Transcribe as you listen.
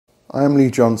I'm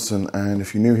Lee Johnson, and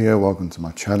if you're new here, welcome to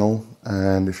my channel.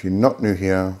 And if you're not new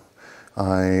here,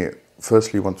 I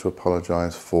firstly want to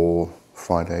apologize for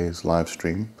Friday's live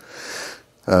stream.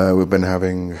 We've been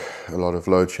having a lot of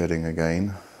load shedding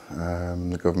again.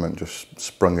 The government just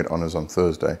sprung it on us on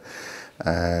Thursday,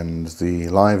 and the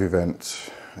live event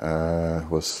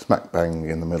was smack bang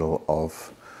in the middle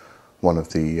of one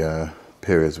of the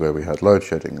periods where we had load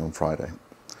shedding on Friday.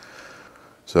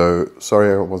 So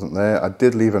sorry I wasn't there. I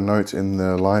did leave a note in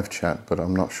the live chat, but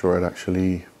I'm not sure it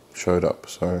actually showed up.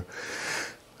 So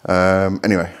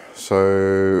anyway,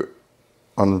 so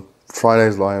on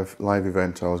Friday's live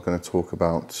event, I was going to talk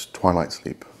about Twilyte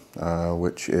Sleep,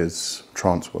 which is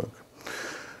trance work.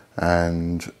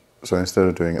 And so instead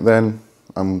of doing it then,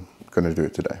 I'm going to do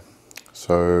it today.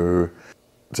 So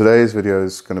today's video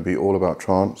is going to be all about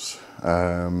trance.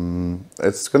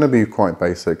 It's going to be quite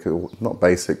basic, not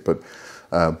basic, but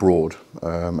broad,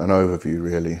 an overview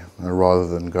really, rather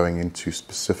than going into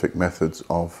specific methods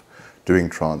of doing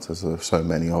trance, as there are so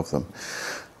many of them.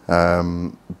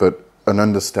 But an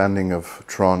understanding of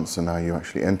trance and how you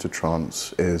actually enter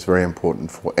trance is very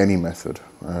important for any method.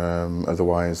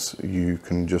 Otherwise, you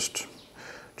can just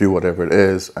do whatever it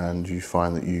is and you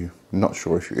find that you're not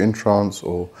sure if you're in trance,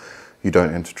 or you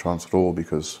don't enter trance at all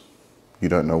because you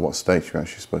don't know what state you're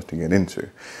actually supposed to get into.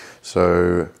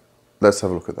 So let's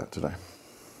have a look at that today.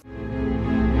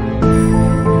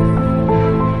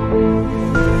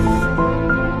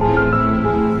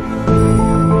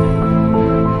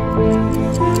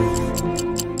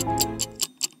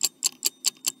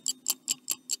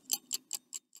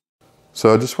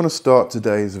 So I just want to start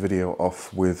today's video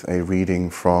off with a reading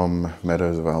from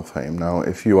Meadows of Alfheim. Now,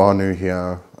 if you are new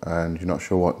here and you're not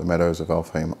sure what the Meadows of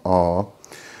Alfheim are,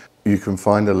 you can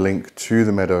find a link to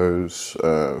the Meadows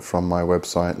from my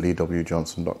website,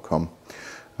 leewjohnson.com.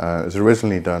 It was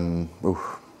originally done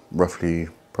roughly,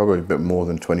 probably a bit more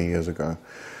than 20 years ago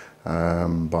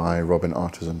by Robin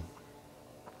Artisan,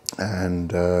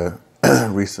 and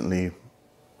recently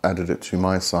added it to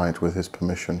my site with his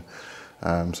permission,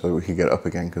 so that we could get it up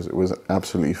again, because it was an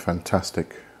absolutely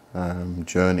fantastic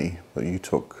journey that you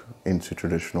took into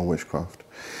traditional witchcraft.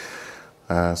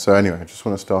 So anyway, I just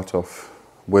want to start off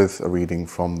with a reading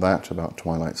from that about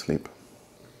Twilyte Sleep.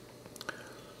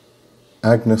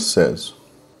 Agnes says,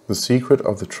 "The secret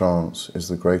of the trance is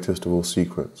the greatest of all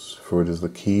secrets, for it is the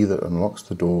key that unlocks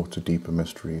the door to deeper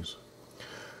mysteries.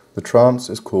 The trance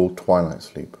is called Twilyte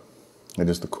Sleep. It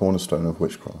is the cornerstone of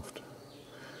witchcraft.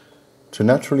 To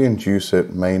naturally induce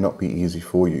it may not be easy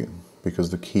for you,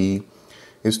 because the key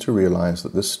is to realize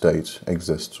that this state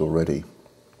exists already,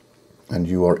 and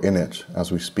you are in it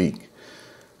as we speak,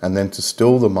 and then to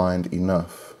still the mind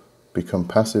enough, become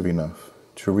passive enough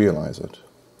to realize it.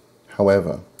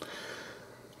 However,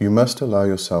 you must allow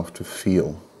yourself to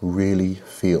feel, really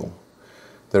feel.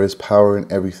 There is power in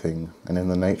everything, and in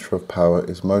the nature of power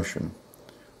is motion.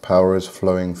 Power is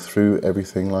flowing through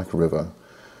everything like a river,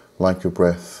 like your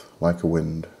breath, like a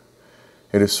wind.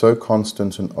 It is so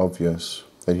constant and obvious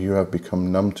that you have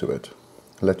become numb to it.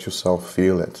 Let yourself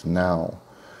feel it now.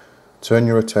 Turn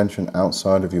your attention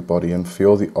outside of your body and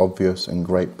feel the obvious and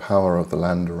great power of the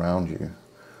land around you.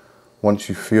 Once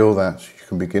you feel that, you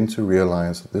can begin to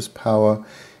realize that this power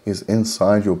is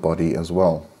inside your body as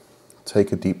well.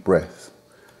 Take a deep breath.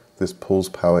 This pulls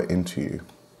power into you.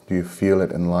 Do you feel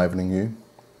it enlivening you?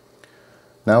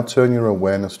 Now turn your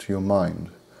awareness to your mind.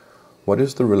 What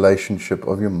is the relationship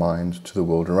of your mind to the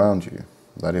world around you?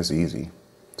 That is easy.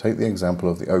 Take the example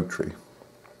of the oak tree.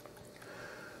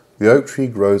 The oak tree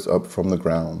grows up from the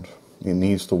ground. It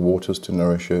needs the waters to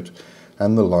nourish it,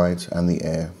 and the light and the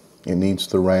air. It needs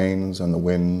the rains and the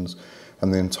winds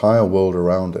and the entire world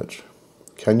around it.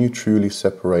 Can you truly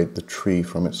separate the tree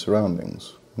from its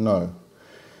surroundings? No.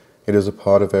 It is a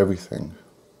part of everything,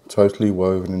 totally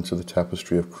woven into the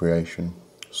tapestry of creation.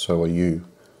 So are you.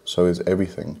 So is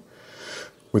everything.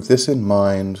 With this in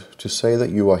mind, to say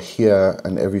that you are here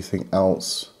and everything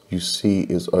else you see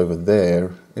is over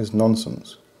there is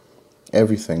nonsense.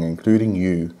 Everything, including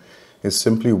you, is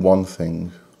simply one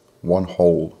thing, one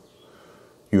whole.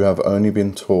 You have only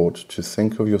been taught to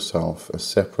think of yourself as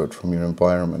separate from your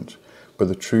environment, but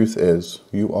the truth is,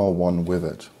 you are one with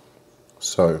it.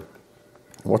 So,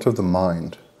 what of the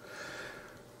mind?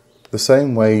 The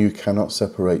same way you cannot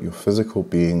separate your physical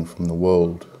being from the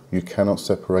world, you cannot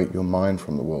separate your mind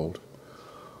from the world.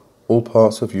 All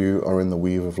parts of you are in the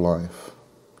weave of life,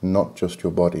 not just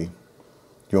your body.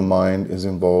 Your mind is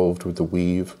involved with the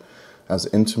weave as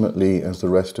intimately as the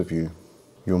rest of you.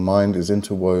 Your mind is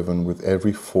interwoven with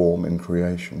every form in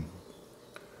creation.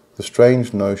 The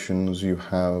strange notions you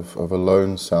have of a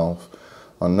lone self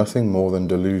are nothing more than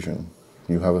delusion.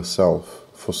 You have a self,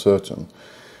 for certain,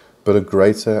 but a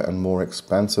greater and more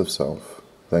expansive self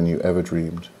than you ever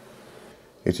dreamed.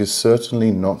 It is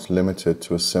certainly not limited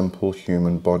to a simple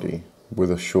human body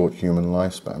with a short human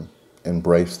lifespan.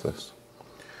 Embrace this.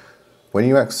 When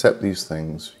you accept these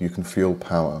things, you can feel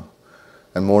power,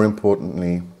 and more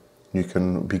importantly, you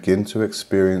can begin to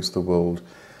experience the world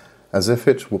as if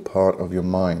it were part of your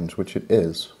mind, which it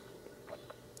is.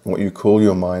 What you call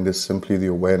your mind is simply the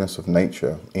awareness of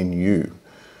nature in you.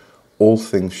 All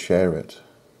things share it.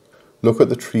 Look at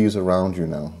the trees around you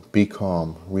now. Be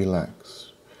calm,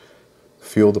 relax.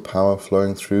 Feel the power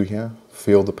flowing through here.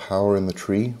 Feel the power in the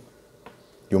tree.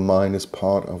 Your mind is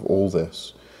part of all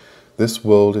this. This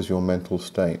world is your mental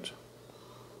state.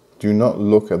 Do not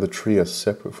look at the tree as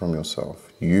separate from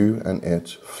yourself. You and it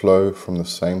flow from the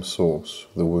same source,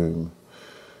 the womb.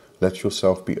 Let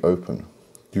yourself be open.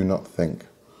 Do not think.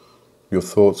 Your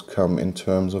thoughts come in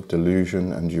terms of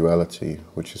delusion and duality,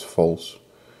 which is false.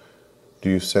 Do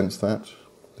you sense that?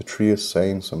 The tree is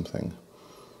saying something.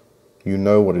 You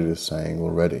know what it is saying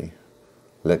already.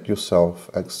 Let yourself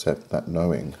accept that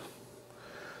knowing.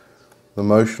 The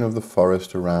motion of the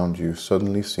forest around you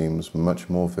suddenly seems much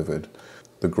more vivid.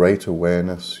 The great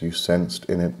awareness you sensed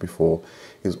in it before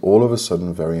is all of a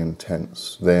sudden very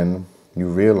intense. Then you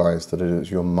realize that it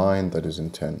is your mind that is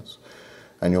intense,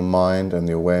 and your mind and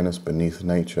the awareness beneath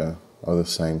nature are the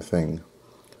same thing.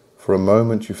 For a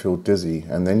moment you feel dizzy,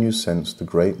 and then you sense the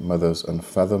Great Mother's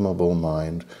unfathomable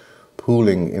mind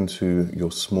pooling into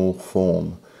your small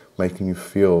form, making you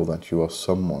feel that you are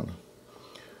someone.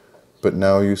 But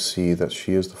now you see that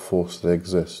she is the force that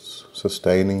exists,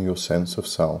 sustaining your sense of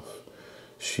self.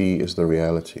 She is the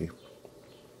reality.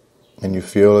 And you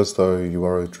feel as though you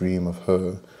are a dream of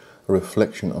her, a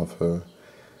reflection of her.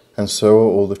 And so are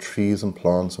all the trees and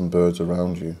plants and birds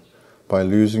around you. By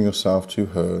losing yourself to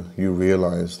her, you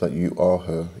realize that you are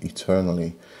her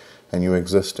eternally, and you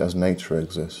exist as nature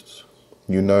exists.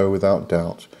 You know without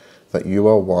doubt that you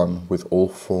are one with all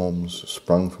forms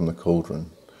sprung from the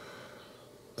cauldron.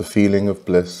 The feeling of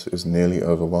bliss is nearly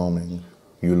overwhelming.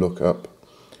 You look up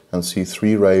and see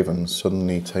 3 ravens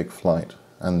suddenly take flight,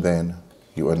 and then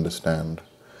you understand.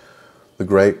 The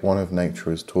Great One of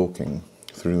Nature is talking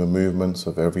through the movements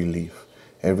of every leaf,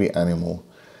 every animal,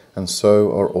 and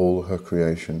so are all her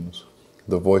creations.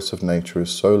 The voice of nature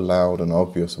is so loud and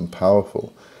obvious and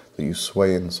powerful that you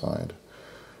sway inside.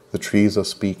 The trees are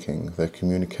speaking, their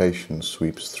communication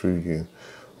sweeps through you,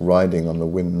 riding on the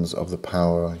winds of the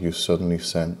power you suddenly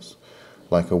sense,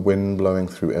 like a wind blowing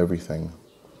through everything.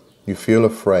 You feel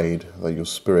afraid that your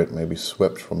spirit may be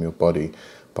swept from your body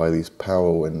by these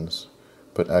power winds,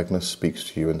 but Agnes speaks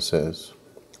to you and says,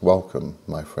 "Welcome,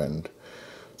 my friend,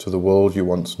 to the world you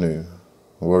once knew.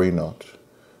 Worry not.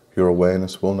 Your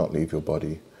awareness will not leave your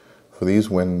body, for these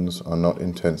winds are not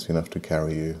intense enough to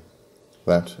carry you.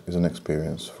 That is an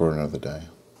experience for another day."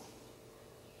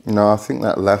 Now, I think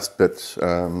that last bit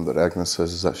that Agnes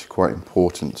says is actually quite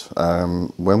important.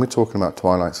 When we're talking about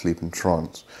twilight sleep and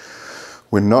trance,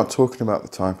 we're not talking about the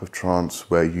type of trance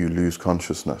where you lose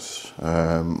consciousness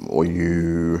or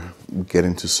you get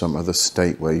into some other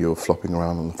state where you're flopping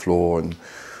around on the floor and,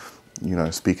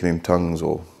 speaking in tongues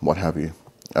or what have you.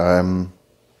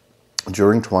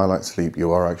 During twilight sleep,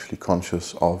 you are actually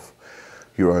conscious of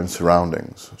your own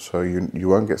surroundings. So you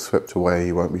won't get swept away,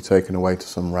 you won't be taken away to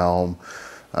some realm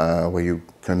where you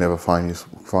can never find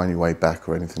your way back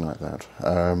or anything like that.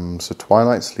 So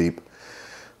twilight sleep,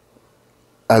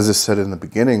 as is said in the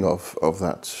beginning of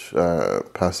that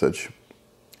passage,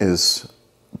 is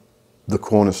the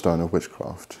cornerstone of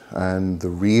witchcraft. And the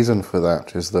reason for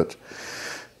that is that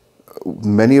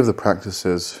many of the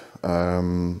practices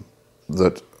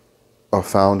that are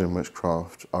found in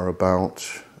witchcraft are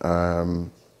about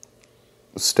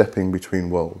stepping between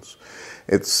worlds.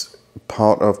 It's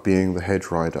part of being the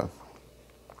hedge rider.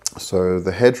 So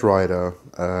the hedge rider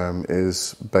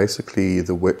is basically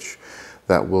the witch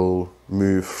that will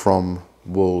move from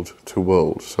world to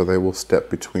world. So they will step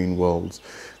between worlds.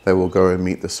 They will go and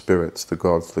meet the spirits, the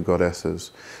gods, the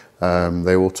goddesses.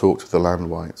 They will talk to the land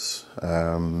wights.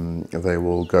 They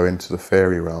will go into the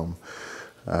fairy realm.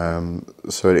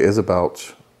 So it is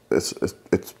about, it's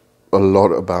a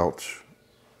lot about,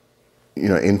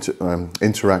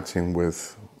 interacting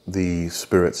with the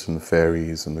spirits and the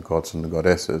fairies and the gods and the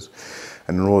goddesses.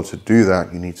 And in order to do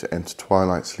that, you need to enter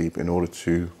twilight sleep in order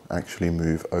to actually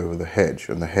move over the hedge.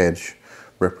 And the hedge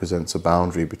represents a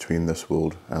boundary between this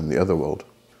world and the other world.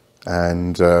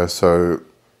 And so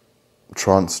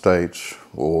trance state,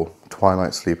 or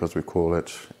twilight sleep as we call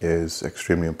it, is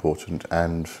extremely important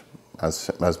and,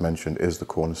 as mentioned, is the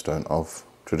cornerstone of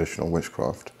traditional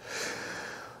witchcraft.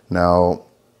 Now,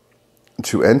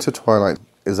 to enter Twilight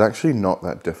is actually not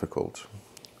that difficult,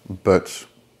 but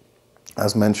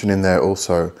as mentioned in there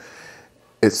also,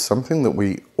 it's something that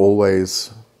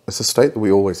it's a state that we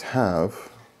always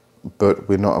have, but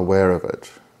we're not aware of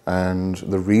it. And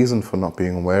the reason for not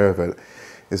being aware of it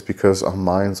is because our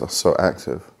minds are so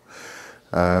active.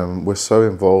 We're so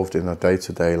involved in our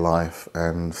day-to-day life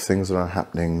and things that are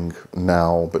happening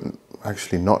now, but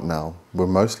actually not now. We're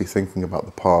mostly thinking about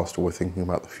the past, or we're thinking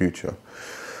about the future.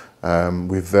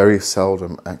 We very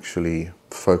seldom actually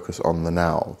focus on the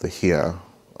now, the here,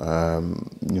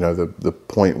 the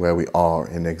point where we are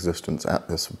in existence at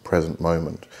this present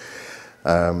moment.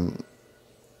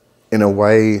 In a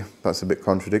way, that's a bit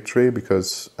contradictory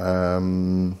because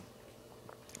time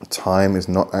is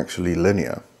not actually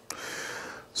linear.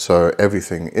 So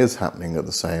everything is happening at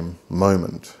the same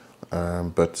moment.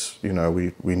 But,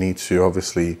 we need to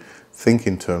obviously think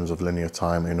in terms of linear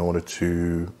time in order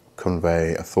to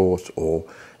convey a thought or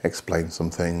explain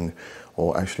something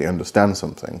or actually understand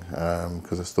something,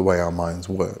 because it's the way our minds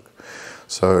work.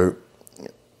 So,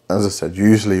 as I said,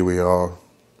 usually we are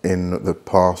in the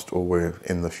past or we're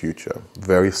in the future.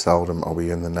 Very seldom are we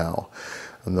in the now.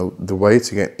 And the way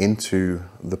to get into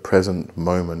the present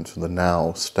moment, the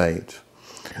now state,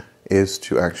 is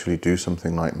to actually do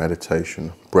something like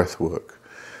meditation, breath work.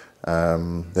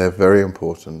 They're very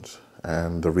important,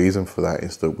 and the reason for that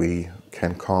is that we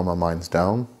can calm our minds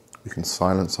down, we can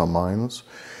silence our minds,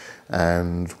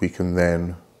 and we can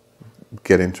then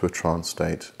get into a trance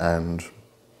state, and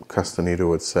Castaneda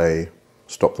would say,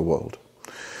 stop the world.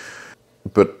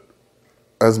 But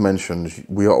as mentioned,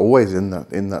 we are always in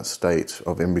that state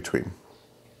of in-between.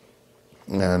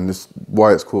 And this is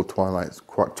why it's called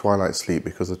Twilyte Sleep,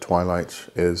 because the twilight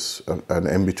is an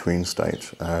in-between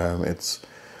state. It's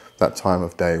that time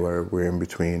of day where we're in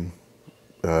between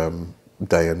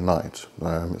day and night.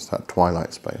 It's that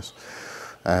twilight space.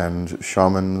 And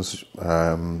shamans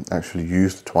actually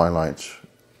use the twilight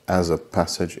as a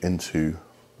passage into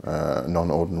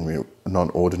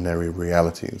non-ordinary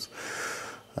realities.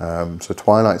 So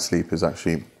Twilyte Sleep is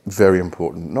actually very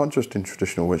important, not just in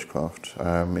traditional witchcraft,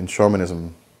 in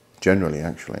shamanism generally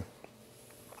actually.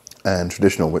 And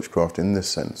traditional witchcraft in this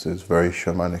sense is very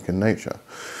shamanic in nature.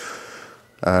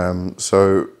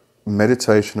 So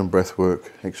meditation and breath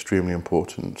work, extremely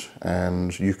important.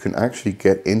 And you can actually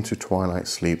get into Twilyte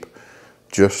Sleep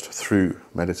just through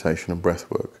meditation and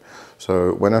breath work.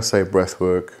 So when I say breath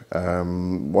work,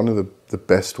 one of the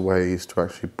best ways to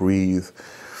actually breathe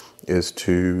is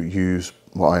to use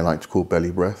what I like to call belly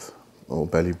breath or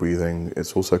belly breathing.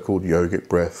 It's also called yogic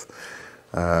breath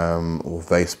or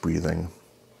vase breathing.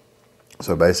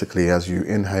 So basically, as you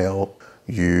inhale,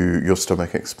 your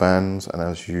stomach expands, and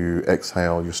as you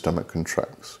exhale, your stomach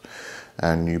contracts,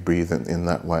 and you breathe in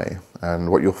that way. And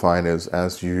what you'll find is,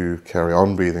 as you carry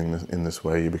on breathing in this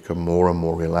way, you become more and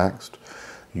more relaxed.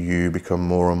 You become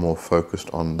more and more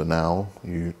focused on the now.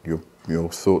 Your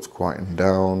thoughts quieten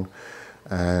down.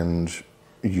 And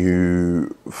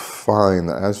you find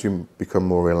that as you become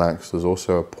more relaxed, there's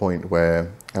also a point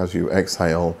where, as you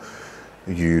exhale,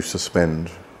 you suspend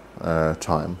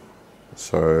time.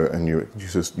 So, and you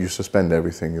suspend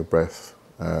everything: your breath,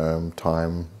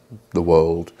 time, the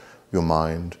world, your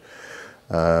mind,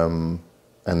 and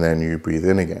then you breathe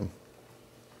in again.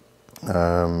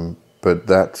 But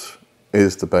that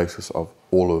is the basis of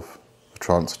all of the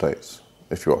trance states,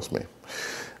 if you ask me.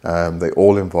 They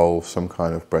all involve some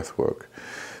kind of breath work,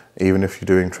 even if you're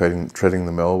doing treading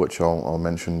the mill, which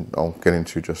I'll get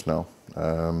into just now.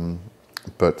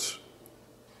 But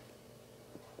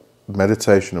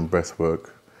meditation and breath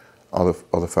work are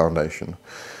the foundation.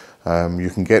 You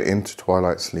can get into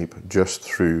Twilyte Sleep just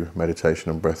through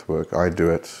meditation and breath work. I do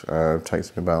it. It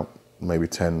takes me about maybe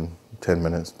 10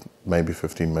 minutes, maybe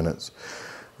 15 minutes.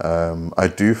 I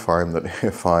do find that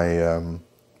if I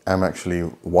am actually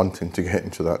wanting to get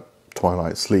into that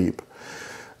Twilyte Sleep,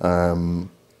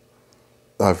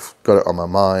 I've got it on my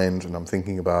mind and I'm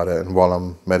thinking about it, and while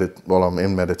I'm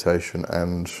in meditation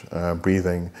and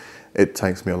breathing, it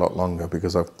takes me a lot longer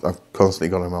because I've constantly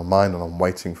got it in my mind and I'm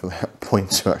waiting for that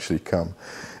point to actually come.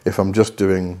 If I'm just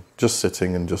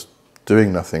sitting and just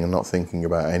doing nothing and not thinking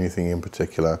about anything in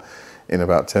particular, in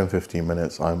about 10-15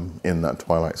 minutes I'm in that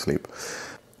Twilyte Sleep.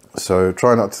 So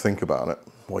try not to think about it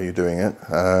while you're doing it,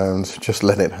 and just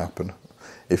let it happen.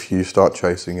 If you start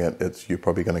chasing it, you're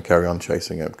probably going to carry on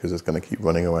chasing it because it's going to keep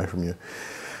running away from you.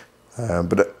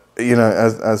 But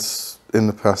as in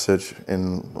the passage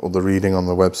or the reading on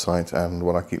the website, and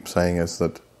what I keep saying is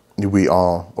that we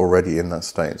are already in that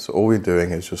state. So all we're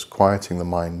doing is just quieting the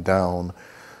mind down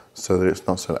so that it's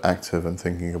not so active and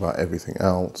thinking about everything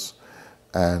else.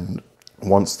 And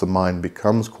once the mind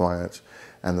becomes quiet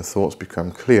and the thoughts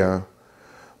become clear,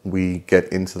 we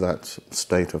get into that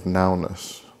state of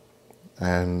nowness,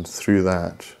 and through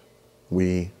that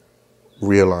we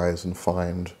realize and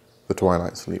find the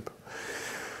twilight sleep.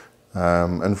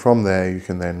 And from there you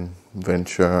can then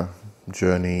venture,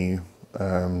 journey,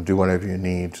 do whatever you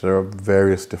need. There are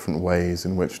various different ways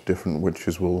in which different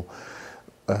witches will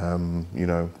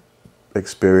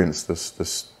experience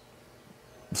this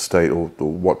state, or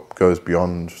what goes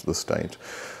beyond the state.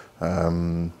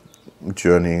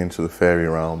 Journeying into the fairy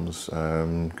realms,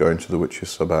 going to the witches'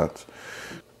 sabbat,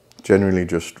 generally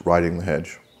just riding the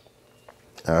hedge,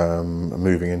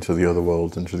 moving into the other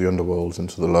worlds, into the underworlds,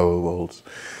 into the lower worlds.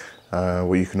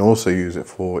 What you can also use it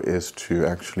for is to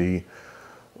actually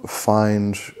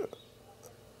find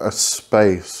a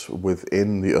space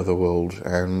within the other world,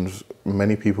 and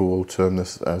many people will term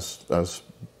this as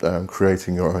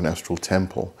creating your own astral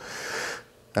temple.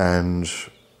 And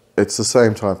it's the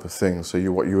same type of thing. So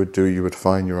what you would do, you would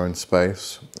find your own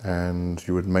space and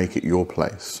you would make it your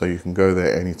place. So you can go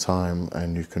there anytime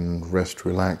and you can rest,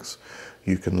 relax,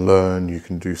 you can learn, you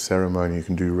can do ceremony, you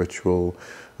can do ritual,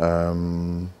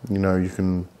 you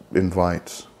can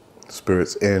invite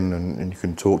spirits in and you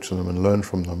can talk to them and learn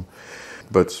from them.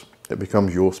 But it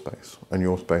becomes your space and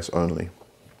your space only.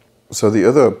 So the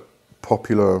other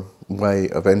popular way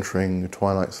of entering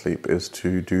twilight sleep is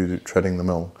to do treading the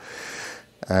mill.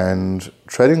 And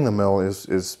treading the mill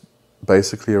is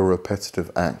basically a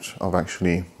repetitive act of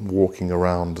actually walking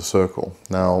around the circle.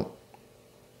 Now,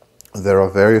 there are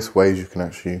various ways you can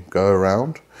actually go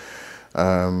around.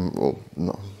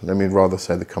 Let me rather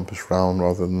say the compass round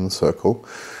rather than the circle.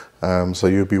 So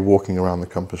you'll be walking around the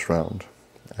compass round.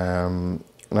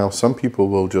 Now, some people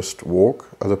will just walk,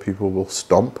 other people will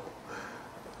stomp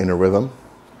in a rhythm.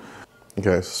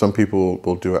 Okay, so some people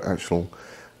will do an actual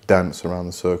dance around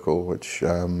the circle, which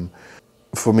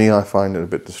for me, I find it a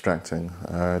bit distracting.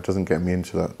 It doesn't get me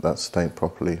into that state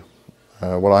properly.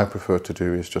 What I prefer to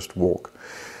do is just walk.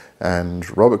 And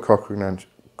Robert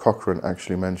Cochrane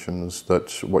actually mentions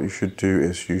that what you should do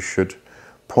is you should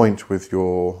point with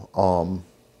your arm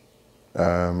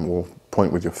or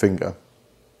point with your finger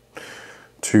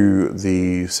to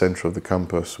the center of the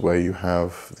compass where you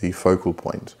have the focal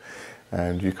point.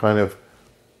 And you kind of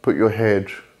put your head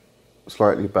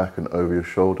slightly back and over your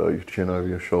shoulder, your chin over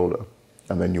your shoulder,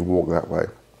 and then you walk that way.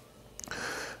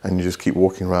 And you just keep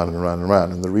walking around and around and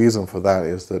around. And the reason for that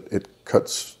is that it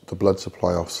cuts the blood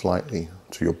supply off slightly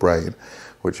to your brain,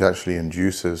 which actually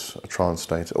induces a trance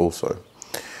state also.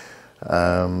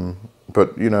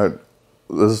 But,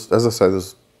 as I say,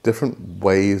 there's different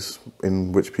ways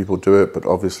in which people do it, but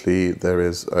obviously there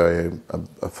is a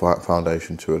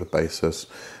foundation to it, a basis,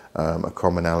 a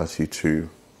commonality to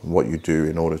what you do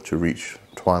in order to reach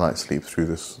twilight sleep through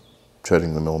this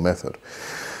treading the mill method.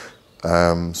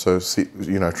 So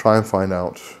try and find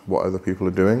out what other people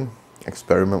are doing,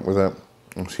 experiment with it,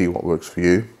 and see what works for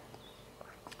you.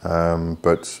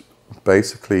 But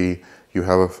basically, you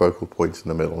have a focal point in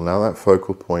the middle. Now, that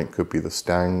focal point could be the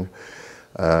stang,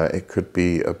 it could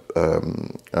be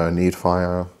a need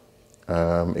fire,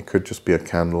 it could just be a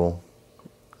candle,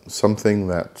 something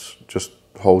that just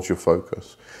holds your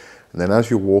focus. And then as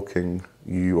you're walking,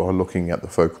 you are looking at the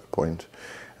focal point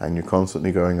and you're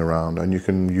constantly going around, and you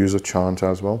can use a chant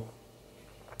as well.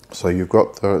 So you've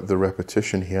got the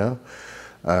repetition here.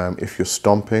 If you're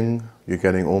stomping, you're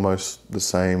getting almost the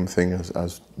same thing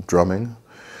as drumming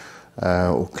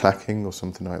or clacking or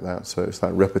something like that. So it's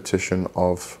that repetition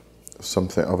of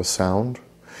something, of a sound,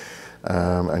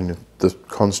 and the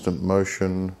constant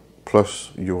motion,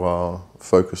 plus you are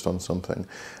focused on something.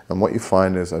 And what you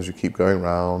find is, as you keep going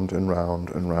round and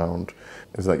round and round,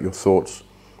 is that your thoughts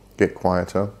get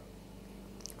quieter,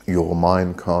 your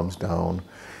mind calms down,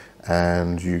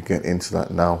 and you get into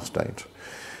that now state.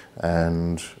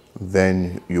 And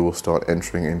then you will start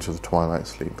entering into the twilight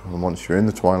sleep. And once you're in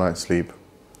the twilight sleep,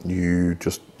 you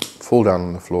just fall down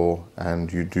on the floor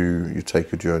and you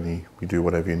take your journey, you do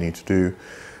whatever you need to do,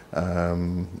 or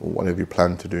whatever you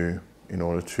plan to do in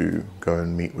order to go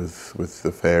and meet with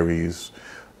the fairies,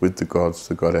 with the gods,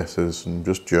 the goddesses, and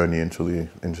just journey into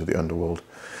the underworld.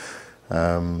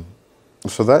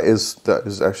 So that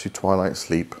is actually twilight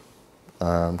sleep,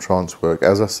 trance work.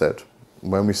 As I said,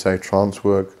 when we say trance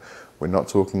work, we're not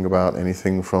talking about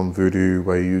anything from voodoo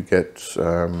where you get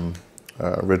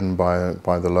ridden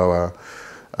by the lower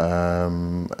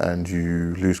and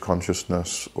you lose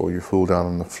consciousness, or you fall down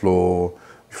on the floor,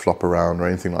 you flop around, or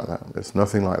anything like that. It's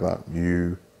nothing like that.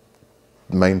 You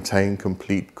maintain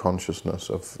complete consciousness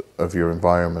of your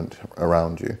environment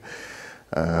around you.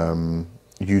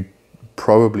 You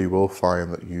probably will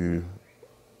find that you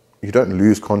don't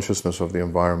lose consciousness of the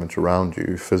environment around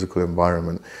you, physical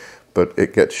environment, but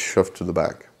it gets shoved to the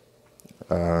back.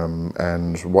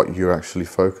 And what you're actually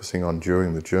focusing on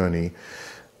during the journey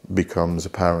becomes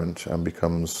apparent and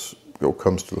comes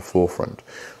to the forefront.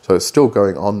 So it's still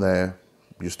going on there,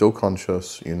 you're still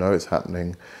conscious, you know it's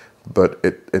happening, but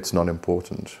it's not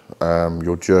important.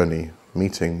 Your journey,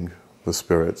 meeting the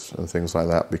spirits and things like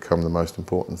that become the most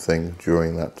important thing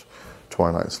during that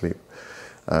twilight sleep,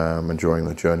 and during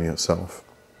the journey itself.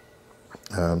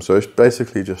 So it's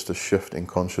basically just a shift in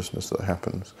consciousness that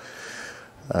happens.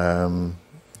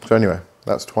 So anyway,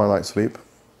 that's twilight sleep.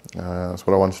 That's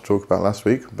what I wanted to talk about last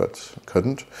week, but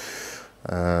couldn't.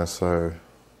 So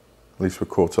at least we're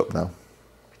caught up now.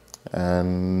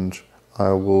 And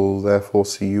I will therefore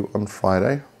see you on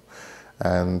Friday.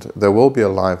 And there will be a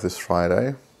live this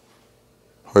Friday.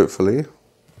 Hopefully.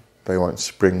 They won't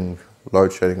spring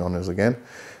load shedding on us again.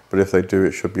 But if they do,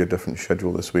 it should be a different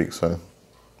schedule this week. So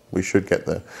we should get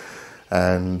there.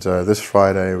 And this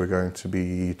Friday we're going to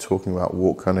be talking about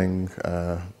walk cunning,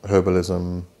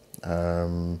 herbalism.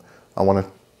 I want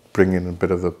to bring in a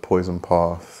bit of the poison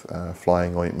path,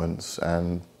 flying ointments,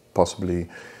 and possibly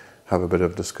have a bit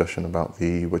of discussion about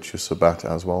the Witch's Sabbat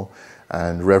as well.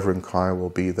 And Reverend Kai will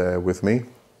be there with me.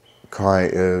 Kai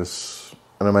is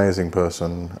an amazing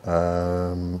person.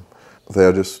 They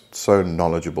are just so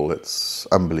knowledgeable, it's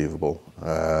unbelievable.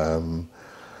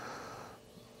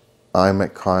 I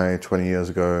met Kai 20 years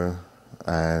ago,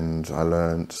 and I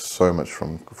learned so much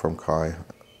from Kai.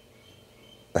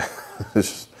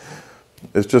 It's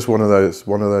just one of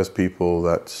those people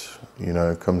that, you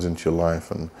know, comes into your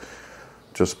life and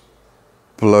just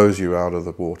blows you out of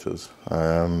the waters.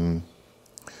 So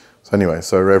anyway,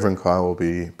 so Reverend Kai will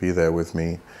be there with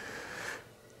me,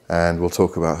 and we'll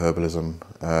talk about herbalism.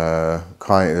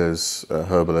 Kai is a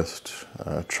herbalist,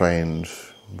 trained,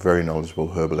 very knowledgeable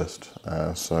herbalist,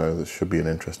 so this should be an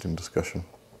interesting discussion.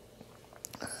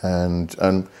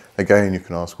 And again, you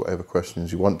can ask whatever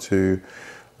questions you want to.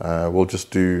 We'll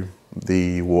just do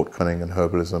the wart cunning and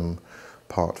herbalism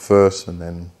part first, and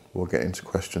then we'll get into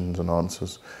questions and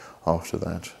answers after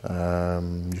that.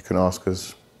 You can ask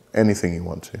us anything you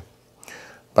want to.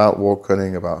 About wart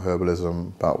cunning, about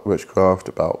herbalism, about witchcraft,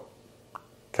 about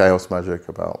chaos magic,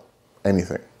 about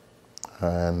anything.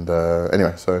 And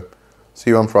anyway, so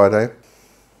see you on Friday.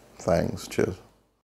 Thanks. Cheers.